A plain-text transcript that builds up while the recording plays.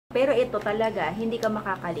Pero ito talaga, hindi ka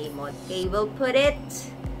makakalimot. Okay, we'll put it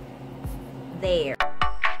there.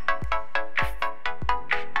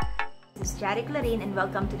 This is Jari Clarin and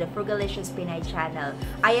welcome to the Frugalicious Pinay channel.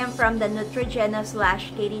 I am from the Neutrogena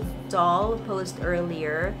 / Katie Doll post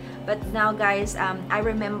earlier. But now guys, I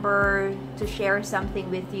remember to share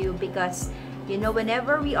something with you because you know,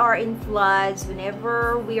 whenever we are in floods,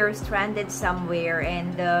 whenever we are stranded somewhere,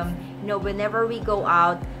 and you know, whenever we go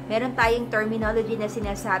out, meron tayong terminology na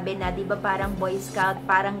sinasabi na, di ba parang Boy Scout,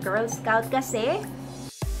 parang Girl Scout kasi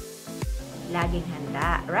laging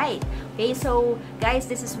handa, right? Okay, so guys,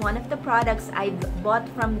 this is one of the products I bought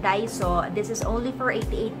from DAISO. This is only for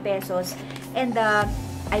 88 pesos, and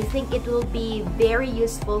I think it will be very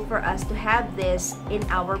useful for us to have this in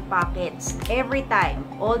our pockets every time,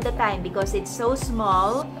 all the time, because it's so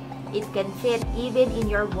small, it can fit even in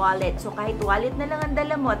your wallet. So kahit wallet na lang ang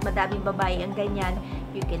dala mo at madaming babae ang ganyan,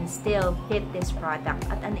 you can still fit this product.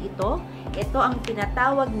 At ano ito? Ito ang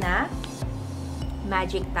tinatawag na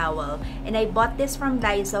magic towel. And I bought this from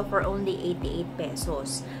DAISO for only 88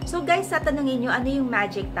 pesos. So guys, tatanungin nyo, ano yung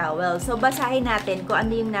magic towel? So basahin natin kung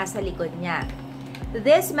ano yung nasa likod niya.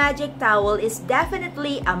 This magic towel is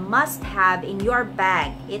definitely a must-have in your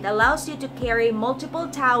bag. It allows you to carry multiple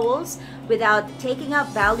towels without taking up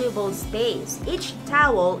valuable space. Each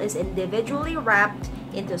towel is individually wrapped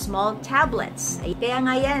into small tablets. Kaya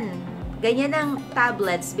nga yan, ganyan ang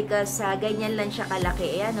tablets because ganyan lang siya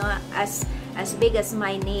kalaki. Ayan, no? As big as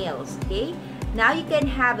my nails, okay? Now you can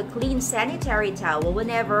have a clean sanitary towel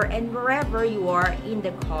whenever and wherever you are, in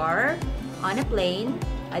the car, on a plane,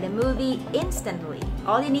 at a movie, instantly.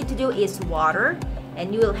 All you need to do is water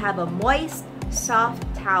and you will have a moist, soft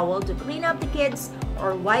towel to clean up the kids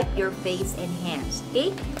or wipe your face and hands,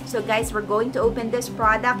 okay? So guys, we're going to open this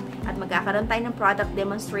product at magkakaroon tayo ng product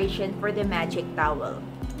demonstration for the magic towel,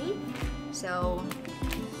 okay? So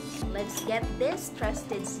let's get this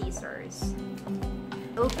trusted scissors.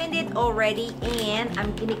 Opened it already and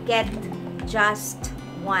I'm gonna get just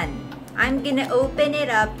one. I'm gonna open it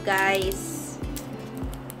up, guys.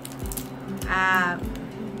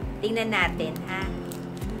 Tingnan natin, ha?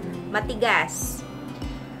 Matigas.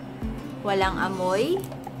 Walang amoy.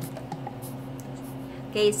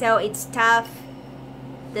 Okay, so it's tough.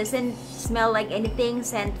 Doesn't smell like anything,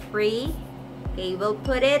 scent-free. Okay, we'll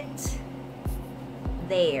put it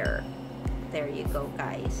there. There you go,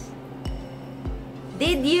 guys.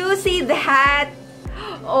 Did you see that?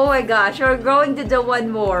 Oh my gosh, we're going to do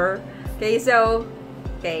one more. Okay, so,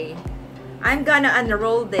 okay. I'm gonna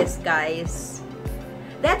unroll this, guys.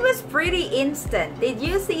 That was pretty instant. Did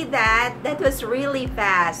you see that? That was really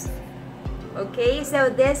fast. Okay, so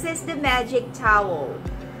this is the magic towel.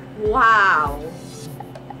 Wow.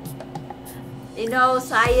 You know,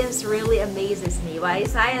 science really amazes me. Why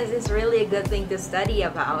science is really a good thing to study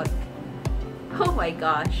about. Oh my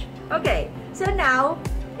gosh. Okay, so now,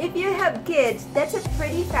 if you have kids, that's a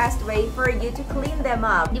pretty fast way for you to clean them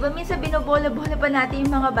up. Di ba minsan binobola-bola pa natin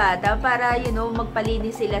yung mga bata para, you know,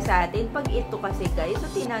 magpalinis sila sa atin. Pag ito kasi, guys, so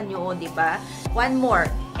tinan nyo, di ba? One more.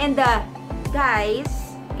 And guys,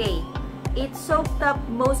 okay, it soaked up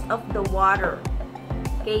most of the water.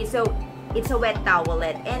 Okay, so it's a wet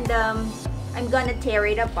towelette. And I'm gonna tear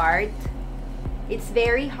it apart. It's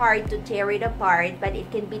very hard to tear it apart, but it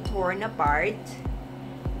can be torn apart.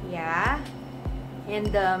 Yeah.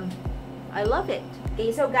 And I love it.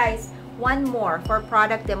 Okay, so guys, one more for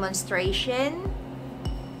product demonstration.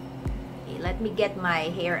 Okay, let me get my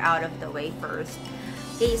hair out of the way first.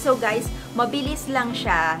 Okay, so guys, mabilis lang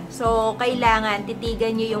siya. So, kailangan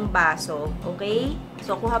titigan nyo yung baso. Okay?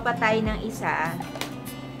 So, kuha pa tayo ng isa.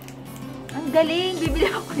 Ang galing! Bibili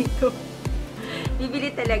ako nito.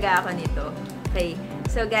 Bibili talaga ako nito. Okay,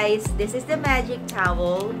 so guys, this is the magic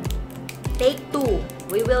towel. Take 2.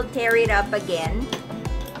 We will tear it up again.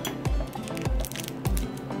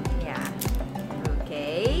 Yeah.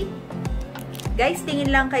 Okay. Guys, tingin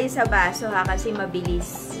lang kayo sa baso ha, kasi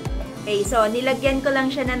mabilis. Okay, so nilagyan ko lang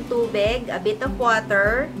siya ng tubig, a bit of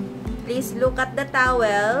water. Please look at the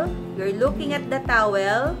towel. You're looking at the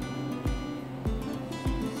towel.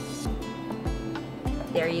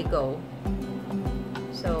 There you go.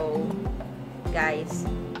 So, guys,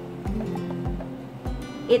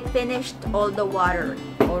 it finished all the water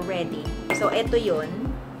already. So, ito yun.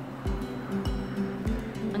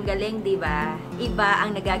 Ang galing, di ba? Iba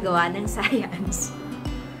ang nagagawa ng science.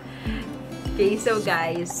 Okay, so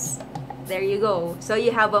guys, there you go. So,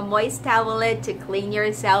 you have a moist towelette to clean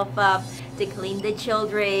yourself up, to clean the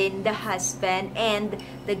children, the husband, and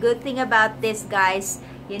the good thing about this, guys,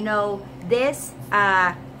 you know, this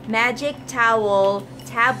magic towel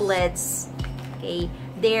tablets, okay,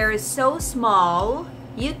 they're so small.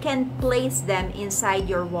 you can place them inside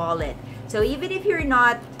your wallet. So even if you're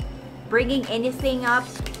not bringing anything up,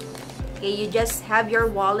 okay, you just have your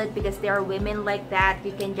wallet, because there are women like that.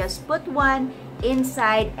 You can just put one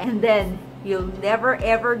inside, and then you'll never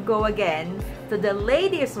ever go again to the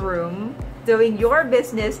ladies' room doing your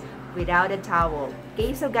business without a towel.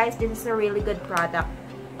 Okay, so guys, this is a really good product.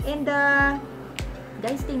 And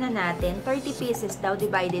guys, tingnan natin, 30 pieces daw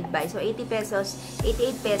divided by, so 80 pesos,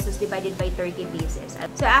 88 pesos divided by 30 pieces.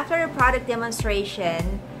 So after a product demonstration,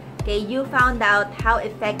 okay, you found out how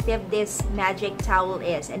effective this magic towel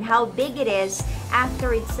is and how big it is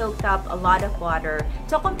after it soaked up a lot of water.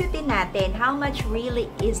 So computin natin, how much really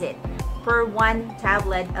is it per one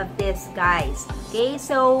tablet of this, guys? Okay,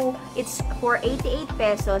 so it's for 88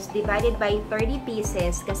 pesos divided by 30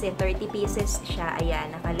 pieces, kasi 30 pieces siya,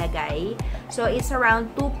 ayan, nakalagay. So it's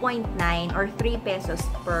around 2.9 or 3 pesos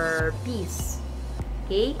per piece.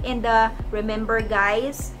 Okay, and remember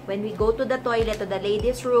guys, when we go to the toilet, to the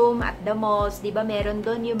ladies room at the malls, di ba meron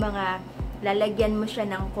doon yung mga lalagyan mo siya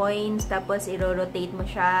ng coins, tapos i-rotate mo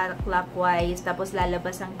siya clockwise, tapos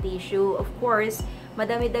lalabas ang tissue. Of course,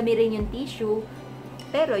 madami-dami rin yung tissue,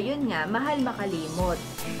 pero yun nga, mahal makalimot.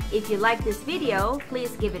 If you like this video,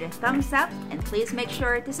 please give it a thumbs up, and please make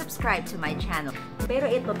sure to subscribe to my channel.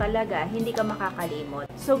 Pero ito talaga, hindi ka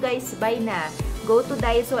makakalimot. So guys, buy na. Go to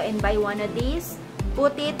Daiso and buy one of these.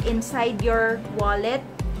 Put it inside your wallet.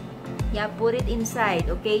 Yeah, put it inside,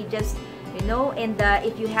 okay? Just, you know, and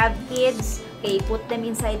if you have kids, okay, put them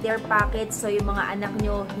inside their pockets, so yung mga anak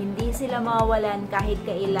nyo, hindi sila mawawalan kahit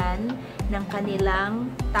kailan ng kanilang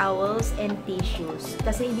towels and tissues.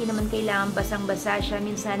 Kasi hindi naman kailangan basang-basa siya.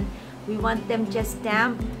 Minsan, we want them just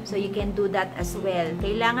damp, so you can do that as well.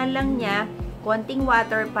 Kailangan lang niya konting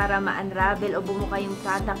water para ma-unravel o bumuka yung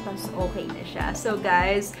product, tapos okay na siya. So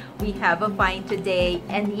guys, we have a find today.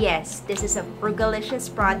 And yes, this is a Frugalicious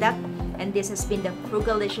product. And this has been the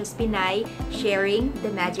Frugalicious Pinay sharing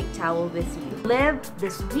the magic towel with you. Live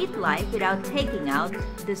the sweet life without taking out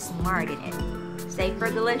the smart in it. Stay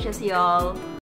Frugalicious, y'all!